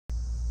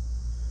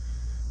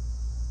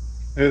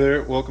Hey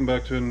there, welcome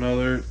back to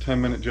another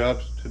 10-minute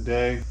job.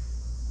 Today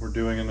we're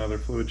doing another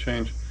fluid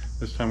change.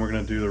 This time we're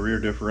going to do the rear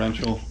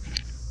differential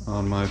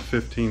on my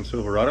 15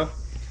 Silverado.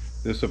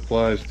 This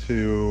applies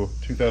to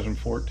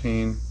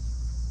 2014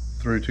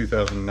 through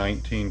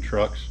 2019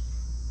 trucks.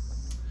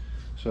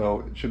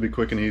 So it should be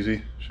quick and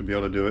easy. Should be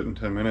able to do it in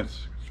 10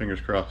 minutes.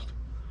 Fingers crossed.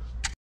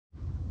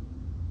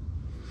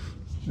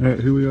 Alright,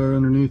 here we are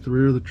underneath the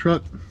rear of the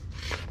truck.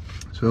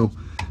 So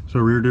it's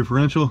our rear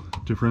differential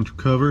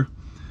cover.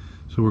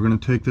 So we're going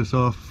to take this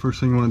off. First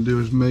thing you want to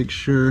do is make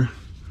sure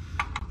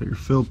that your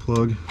fill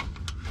plug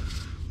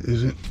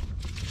isn't,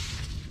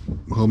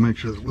 well, make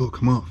sure that it will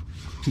come off.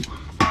 Ooh.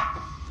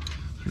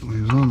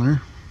 Certainly is on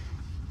there.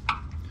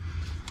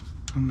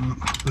 Not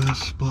the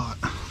best spot.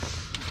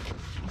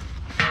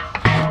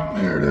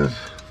 There it is.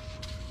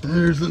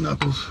 There's the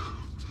knuckles.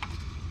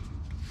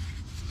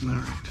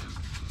 Alright.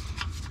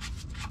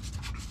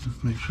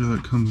 Just make sure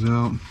that comes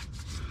out.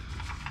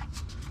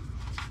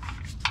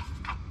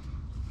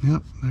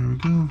 Yep, there we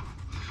go.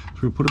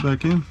 So we'll put it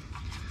back in,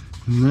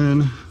 and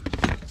then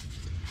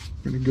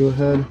we're going to go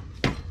ahead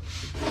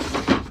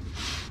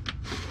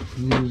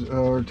and use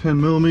our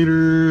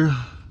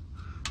 10mm.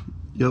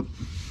 Yep.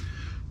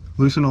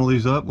 Loosen all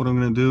these up. What I'm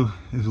going to do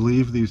is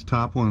leave these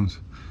top ones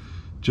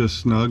just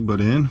snug but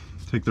in.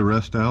 Take the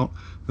rest out.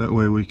 That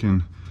way we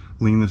can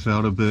lean this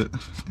out a bit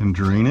and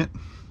drain it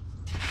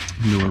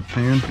into our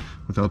pan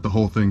without the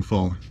whole thing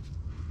falling.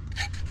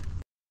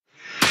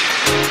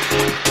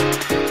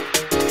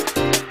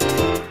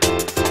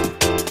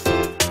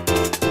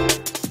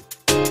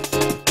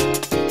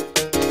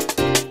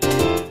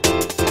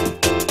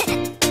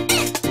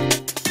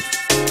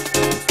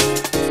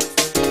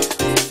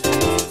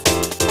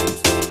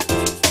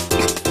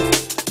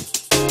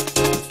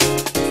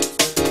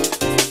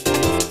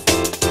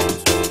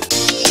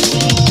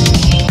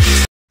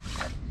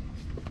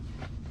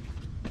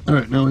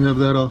 Alright, now we have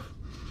that off.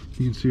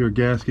 You can see our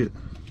gasket.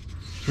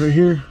 It's right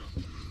here.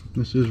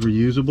 This is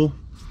reusable.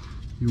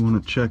 You want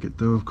to check it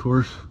though, of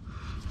course.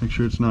 Make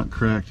sure it's not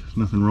cracked. There's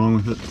nothing wrong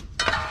with it.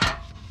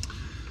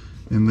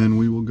 And then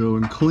we will go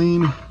and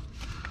clean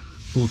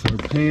both our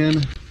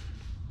pan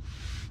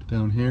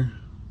down here.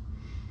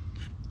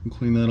 And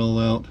clean that all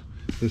out.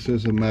 This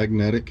is a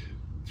magnetic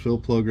fill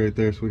plug right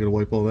there, so we got to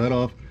wipe all that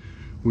off.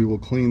 We will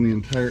clean the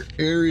entire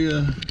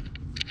area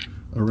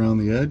around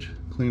the edge.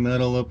 Clean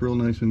that all up real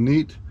nice and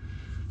neat.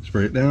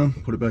 Spray it down,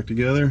 put it back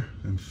together,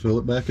 and fill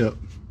it back up.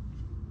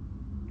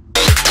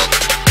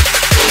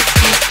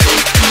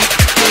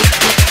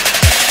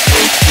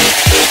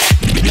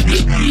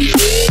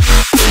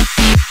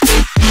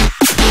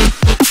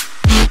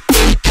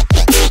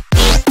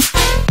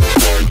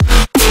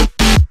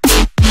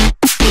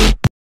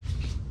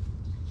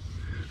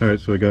 Alright,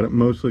 so I got it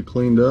mostly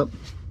cleaned up.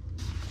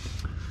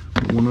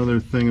 One other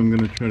thing I'm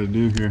going to try to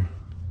do here.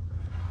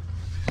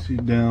 See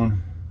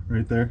down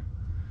right there?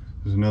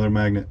 There's another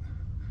magnet.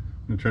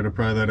 I'm going to try to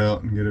pry that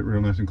out and get it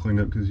real nice and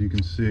cleaned up, because you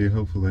can see,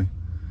 hopefully,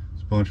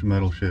 there's a bunch of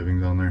metal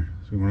shavings on there.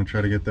 So we want to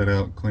try to get that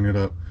out, clean it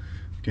up.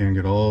 If you can,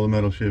 get all the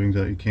metal shavings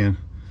out you can.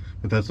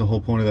 But that's the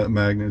whole point of that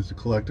magnet, is to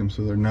collect them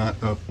so they're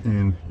not up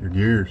in your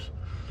gears,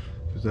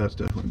 because that's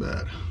definitely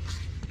bad.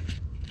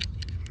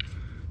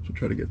 So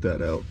try to get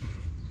that out.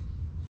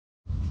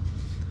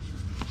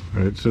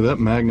 Alright, so that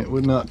magnet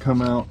would not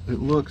come out. It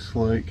looks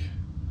like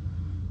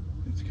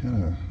it's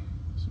kind of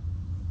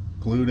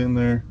glued in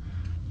there.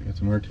 I got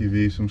some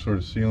RTV, some sort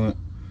of sealant.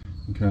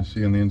 You can kind of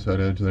see on the inside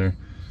edge there.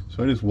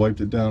 So I just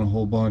wiped it down a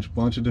whole bunch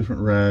of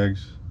different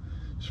rags,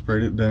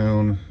 sprayed it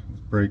down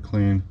with brake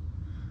clean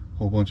a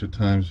whole bunch of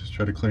times, just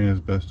try to clean it as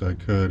best I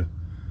could.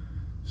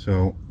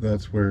 So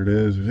that's where it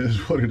is. It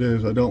is what it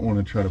is. I don't want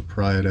to try to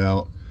pry it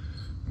out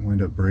and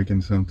wind up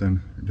breaking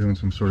something or doing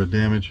some sort of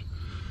damage.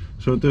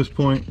 So at this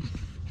point,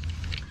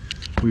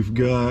 we've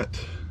got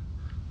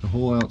the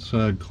whole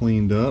outside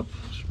cleaned up.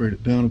 Sprayed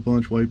it down a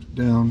bunch, wiped it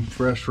down,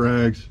 fresh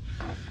rags.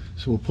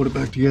 So we'll put it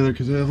back together,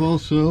 because I have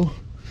also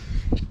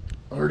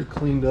already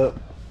cleaned up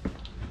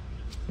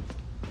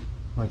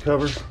my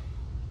cover. As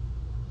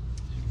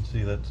you can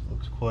see, that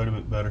looks quite a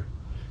bit better.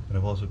 And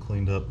I've also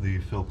cleaned up the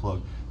fill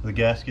plug. The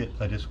gasket,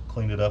 I just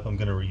cleaned it up. I'm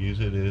going to reuse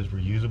it. It is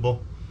reusable.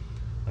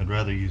 I'd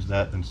rather use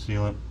that than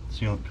sealant.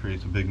 Sealant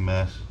creates a big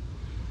mess.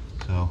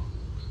 So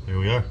here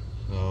we are.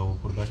 So we'll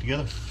put it back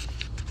together.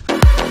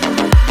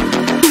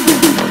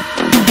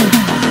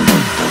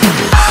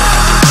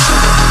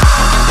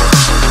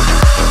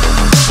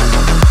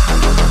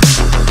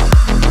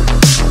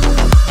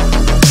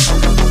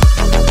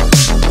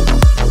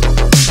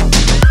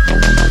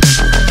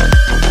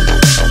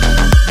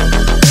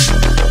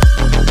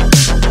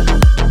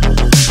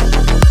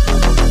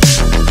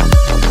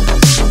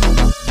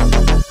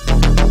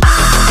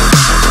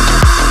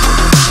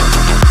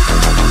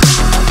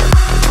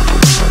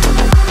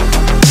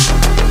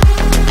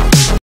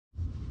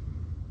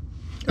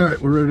 Alright,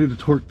 we're ready to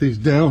torque these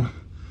down.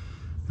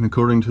 And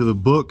according to the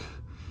book,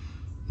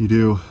 you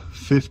do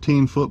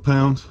 15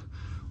 foot-pounds.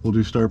 We'll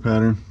do star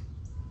pattern.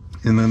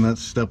 And then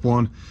that's step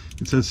one.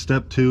 It says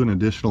step two, an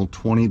additional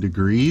 20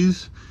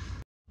 degrees.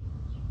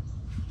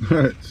 All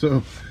right,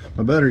 so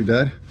my battery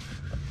died,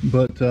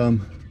 but I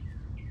don't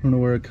know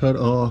where I cut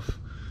off.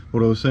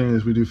 What I was saying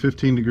is we do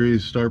 15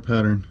 degrees star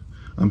pattern.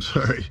 I'm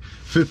sorry,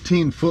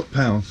 15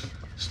 foot-pounds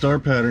star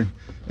pattern,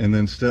 and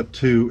then step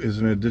 2 is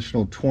an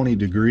additional 20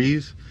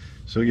 degrees.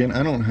 So again,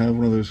 I don't have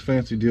one of those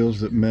fancy deals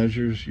that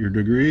measures your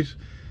degrees,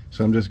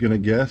 so I'm just gonna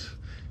guess.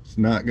 It's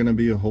not gonna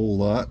be a whole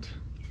lot.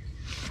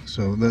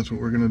 So that's what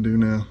we're gonna do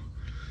now.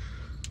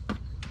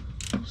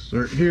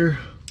 Start here.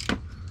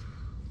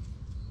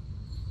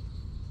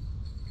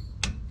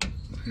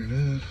 There it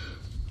is.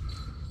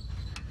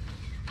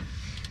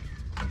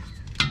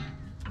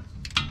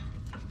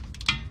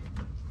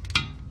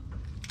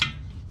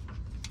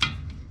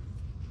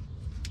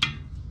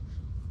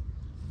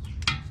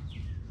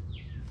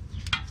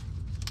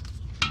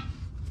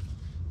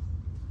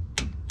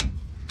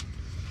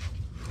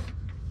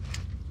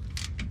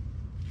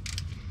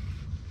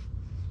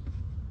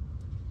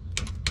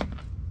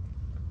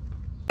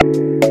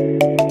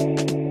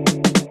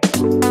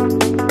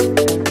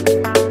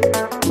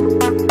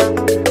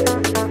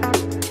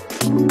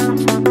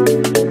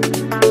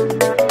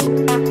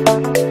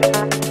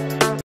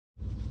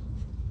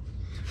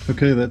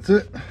 Okay, that's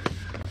it.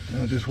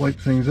 Now just wipe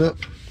things up.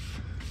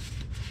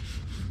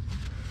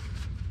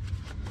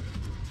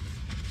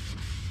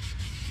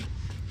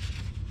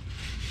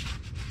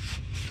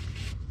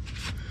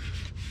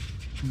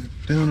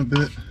 Down a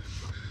bit,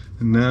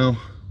 and now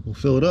we'll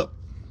fill it up.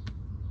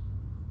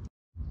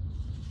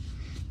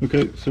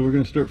 Okay, so we're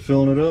going to start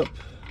filling it up.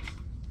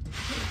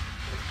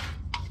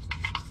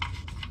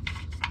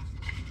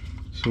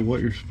 So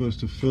what you're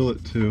supposed to fill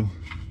it to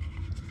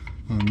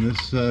on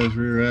this size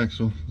rear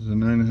axle is a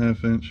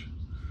 9.5 inch,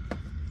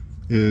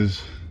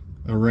 is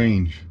a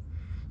range.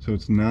 So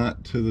it's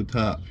not to the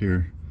top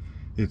here,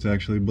 it's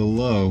actually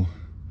below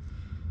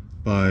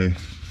by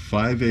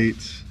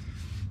 5/8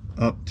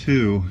 up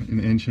to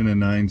 1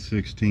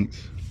 9/16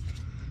 inches.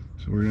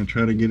 So we're going to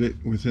try to get it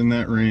within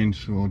that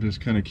range, so I'll just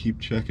kind of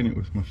keep checking it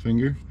with my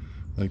finger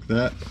like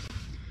that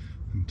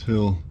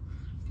until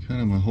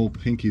kind of my whole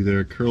pinky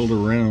there curled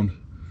around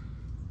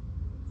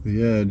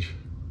the edge.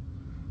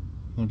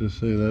 I'll just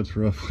say that's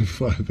roughly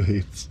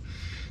 5/8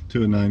 to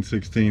 1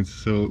 9/16.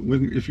 So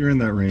if you're in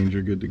that range,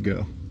 you're good to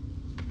go.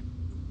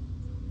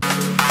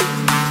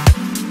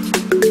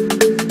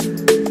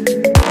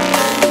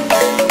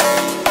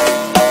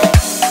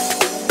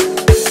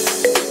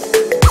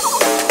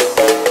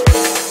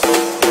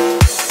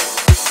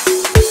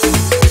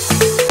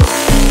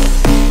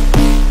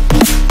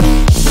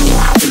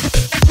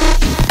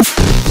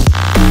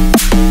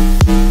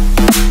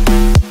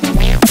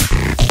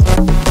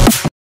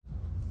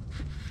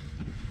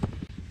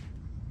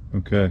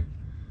 Okay,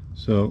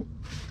 so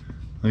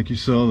like you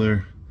saw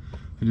there,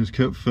 I just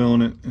kept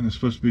filling it, and it's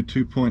supposed to be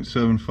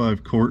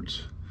 2.75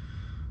 quarts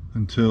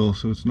until,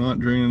 so it's not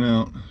draining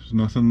out, there's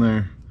nothing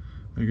there.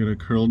 I gotta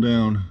curl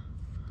down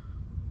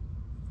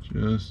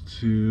just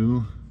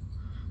to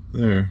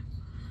there,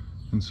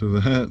 and so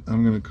that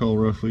I'm gonna call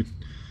roughly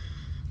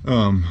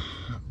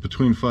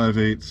between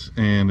 5/8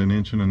 and 1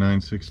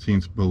 9/16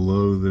 inches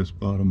below this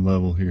bottom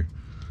level here.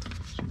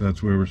 So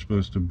that's where we're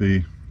supposed to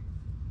be.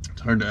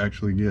 It's hard to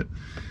actually get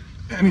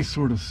any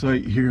sort of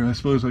sight here. I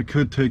suppose I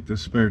could take the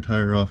spare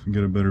tire off and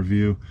get a better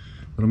view,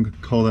 but I'm gonna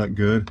call that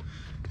good,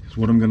 because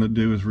what I'm gonna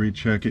do is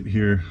recheck it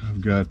here.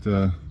 I've got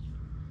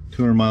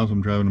 200 miles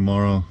I'm driving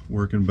tomorrow,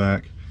 working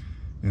back,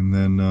 and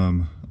then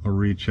I'll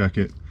recheck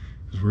it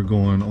because we're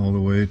going all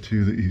the way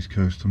to the East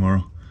Coast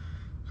tomorrow,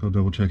 so I'll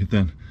double check it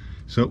then.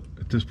 So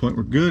at this point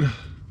we're good.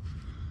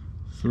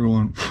 Throw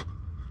on,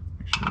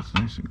 make sure it's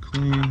nice and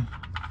clean.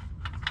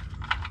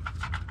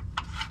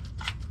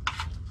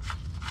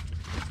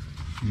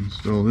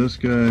 Install this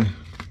guy.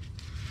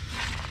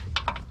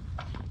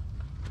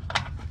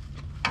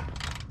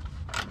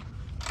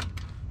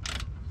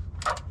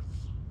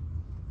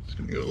 Just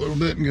gonna go a little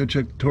bit and go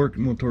check the torque,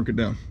 and we'll torque it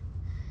down.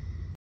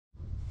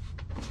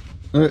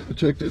 All right, I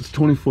checked it. It's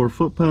 24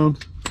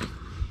 foot-pounds.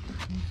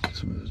 Get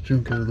some of this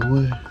junk out of the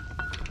way.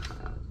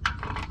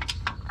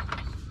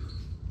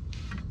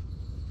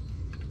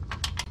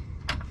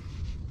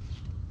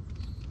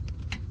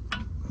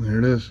 There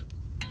it is.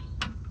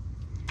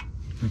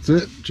 That's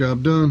it,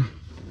 job done.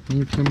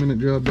 Another 10-minute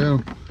job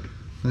down.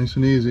 Nice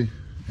and easy.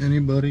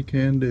 Anybody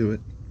can do it.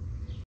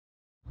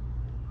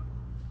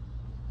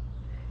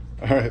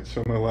 Alright,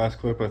 so my last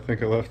clip, I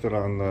think I left it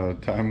on the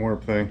time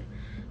warp thing.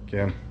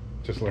 Again,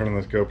 just learning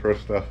this GoPro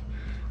stuff.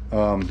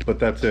 But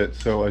that's it.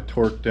 So I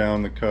torqued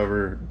down the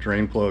cover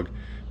drain plug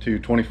to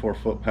 24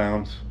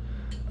 foot-pounds.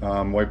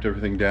 Wiped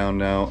everything down.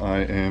 Now I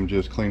am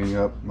just cleaning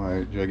up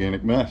my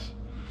gigantic mess.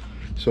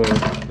 So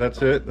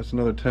that's it. That's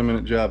another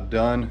 10-minute job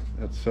done.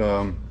 That's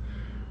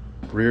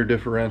rear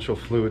differential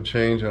fluid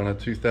change on a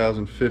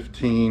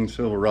 2015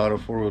 Silverado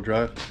 4-wheel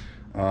drive.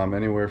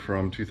 Anywhere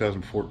from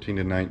 2014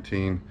 to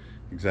 19,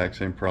 exact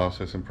same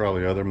process, and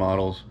probably other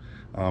models.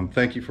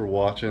 Thank you for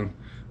watching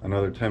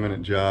another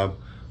 10-minute job.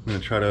 I'm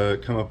going to try to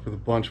come up with a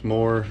bunch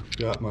more.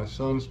 Got my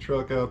son's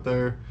truck out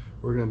there.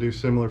 We're going to do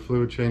similar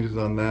fluid changes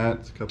on that.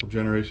 It's a couple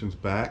generations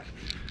back.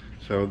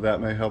 So So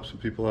that may help some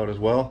people out as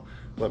well.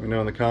 Let me know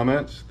in the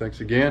comments. Thanks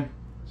again.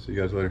 See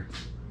you guys later.